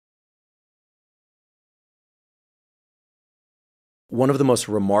one of the most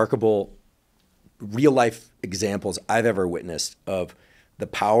remarkable real-life examples I've ever witnessed of the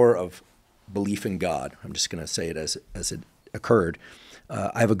power of belief in God. I'm just going to say it as it occurred.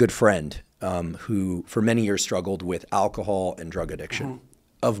 I have a good friend who for many years struggled with alcohol and drug addiction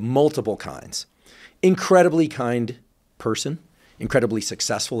of multiple kinds. Incredibly kind person, incredibly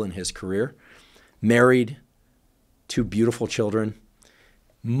successful in his career, married, 2 beautiful children,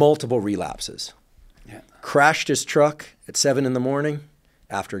 multiple relapses. Yeah. Crashed his truck at 7 in the morning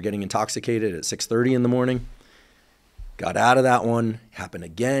after getting intoxicated at 6:30 in the morning. Got out of that one, happened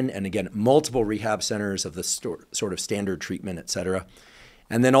again and again, multiple rehab centers of the sort of standard treatment, et cetera.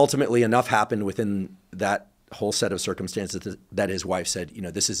 And then ultimately enough happened within that whole set of circumstances that his wife said, you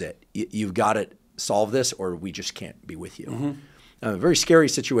know, this is it. You've got to solve this or we just can't be with you. A very scary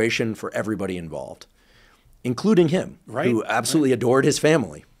situation for everybody involved, including him, who absolutely adored his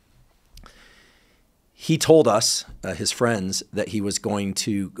family. He told us, his friends, that he was going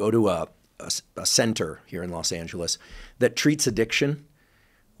to go to a center here in Los Angeles that treats addiction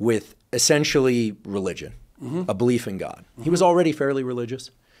with essentially religion, a belief in God. He was already fairly religious.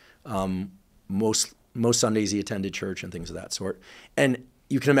 Most Sundays he attended church and things of that sort. And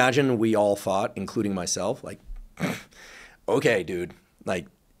you can imagine we all thought, including myself, like, okay, dude, like,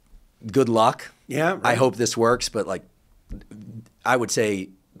 good luck. Yeah. Right. I hope this works. But like, I would say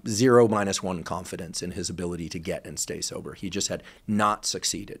 0 - 1 confidence in his ability to get and stay sober. He just had not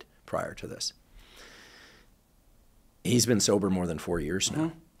succeeded prior to this. He's been sober more than 4 years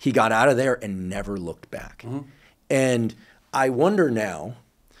now. He got out of there and never looked back. And I wonder now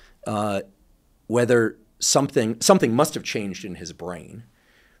whether something must have changed in his brain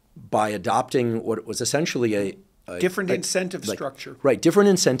by adopting what was essentially a different incentive structure. Right, different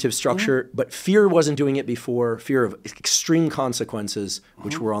incentive structure, but fear wasn't doing it before. Fear of extreme consequences,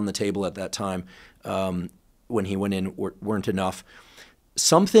 which were on the table at that time when he went in, weren't enough.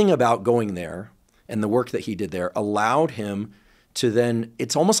 Something about going there and the work that he did there allowed him to then,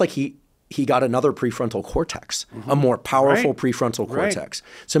 it's almost like he got another prefrontal cortex, a more powerful prefrontal cortex.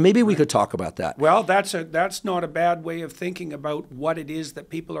 So maybe we could talk about that. Well, that's not a bad way of thinking about what it is that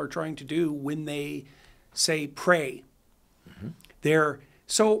people are trying to do when they say pray.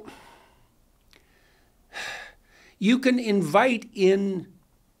 So you can invite in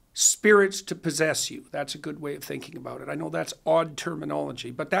spirits to possess you. That's a good way of thinking about it. I know that's odd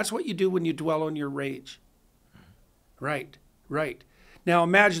terminology, but that's what you do when you dwell on your rage. Right. Now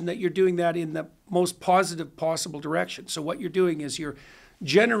imagine that you're doing that in the most positive possible direction. So what you're doing is you're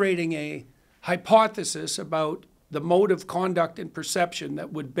generating a hypothesis about the mode of conduct and perception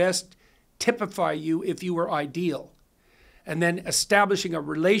that would best typify you if you were ideal, and then establishing a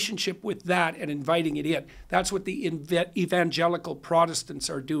relationship with that and inviting it in. That's what the evangelical Protestants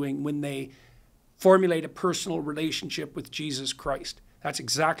are doing when they formulate a personal relationship with Jesus Christ. That's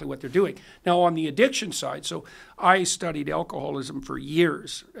exactly what they're doing. Now, on the addiction side, so I studied alcoholism for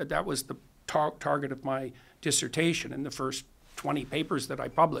years. That was the target of my dissertation in the first 20 papers that I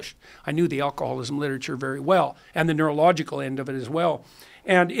published. I knew the alcoholism literature very well, and the neurological end of it as well.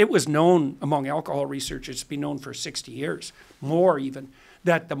 And it was known among alcohol researchers, it's been known for 60 years, more even,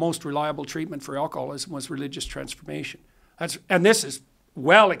 that the most reliable treatment for alcoholism was religious transformation. And this is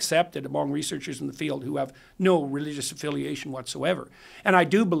well accepted among researchers in the field who have no religious affiliation whatsoever. And I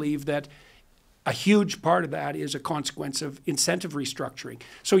do believe that a huge part of that is a consequence of incentive restructuring.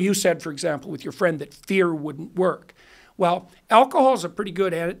 So you said, for example, with your friend that fear wouldn't work. Well, alcohol is a pretty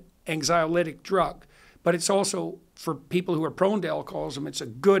good anxiolytic drug, but it's also, for people who are prone to alcoholism, it's a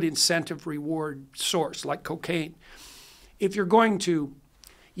good incentive reward source, like cocaine. If you're going to,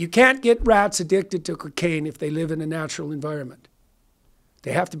 you can't get rats addicted to cocaine if they live in a natural environment.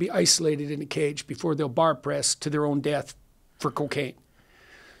 They have to be isolated in a cage before they'll bar press to their own death for cocaine.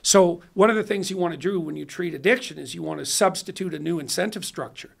 So one of the things you want to do when you treat addiction is you want to substitute a new incentive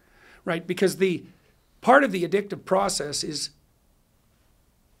structure, right? Because the part of the addictive process is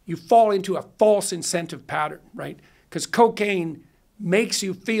you fall into a false incentive pattern, right? Because cocaine makes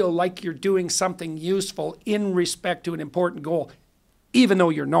you feel like you're doing something useful in respect to an important goal, even though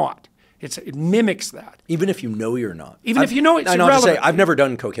you're not. It mimics that. Even if you know you're not. Even if you know it's irrelevant. I'll just say, I've never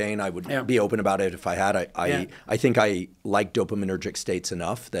done cocaine. I would be open about it if I had. I think I like dopaminergic states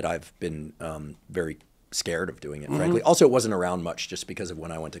enough that I've been very scared of doing it, frankly. Also, it wasn't around much just because of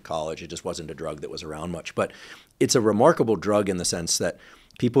when I went to college. It just wasn't a drug that was around much. But it's a remarkable drug in the sense that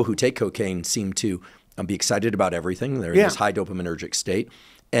people who take cocaine seem to be excited about everything. They're in this high dopaminergic state.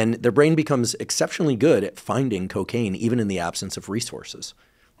 And their brain becomes exceptionally good at finding cocaine even in the absence of resources,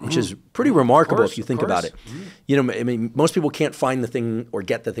 which is pretty remarkable if you think about it. You know, I mean, most people can't find the thing or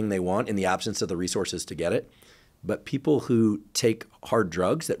get the thing they want in the absence of the resources to get it. but people who take hard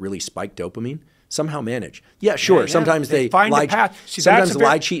drugs that really spike dopamine somehow manage. Yeah, sure. Yeah. Sometimes they find lie, a path. See, sometimes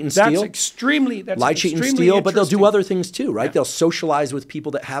lie, cheat, and steal. That's cheat, and steal, but they'll do other things too, right? They'll socialize with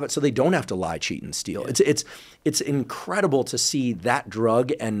people that have it, so they don't have to lie, cheat, and steal. Yeah. It's incredible to see that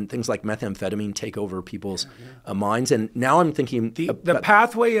drug and things like methamphetamine take over people's minds. And now I'm thinking the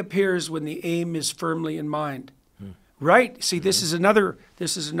pathway appears when the aim is firmly in mind. Right? See, this is another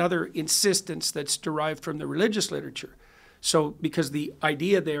insistence that's derived from the religious literature. So, because the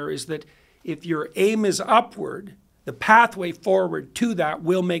idea there is that if your aim is upward, the pathway forward to that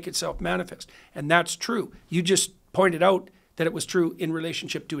will make itself manifest. And that's true. You just pointed out that it was true in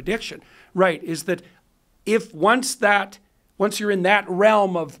relationship to addiction. Right, is that if once you're in that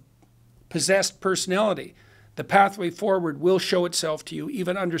realm of possessed personality, the pathway forward will show itself to you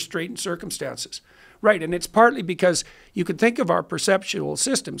even under straitened circumstances. Right, and it's partly because you could think of our perceptual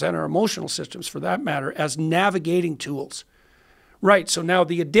systems and our emotional systems, for that matter, as navigating tools. Right, so now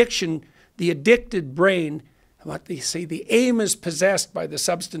the addicted brain, what they say, the aim is possessed by the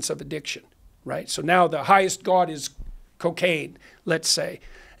substance of addiction. Right, so now the highest god is cocaine, let's say.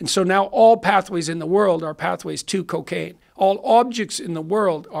 And so now all pathways in the world are pathways to cocaine. All objects in the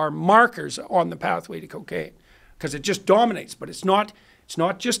world are markers on the pathway to cocaine, because it just dominates, but it's not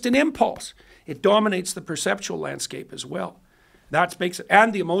just an impulse. It dominates the perceptual landscape as well. That makes it,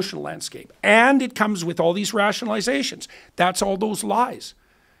 and the emotional landscape. And it comes with all these rationalizations. That's all those lies,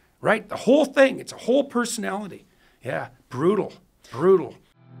 right? The whole thing, it's a whole personality. Yeah, brutal.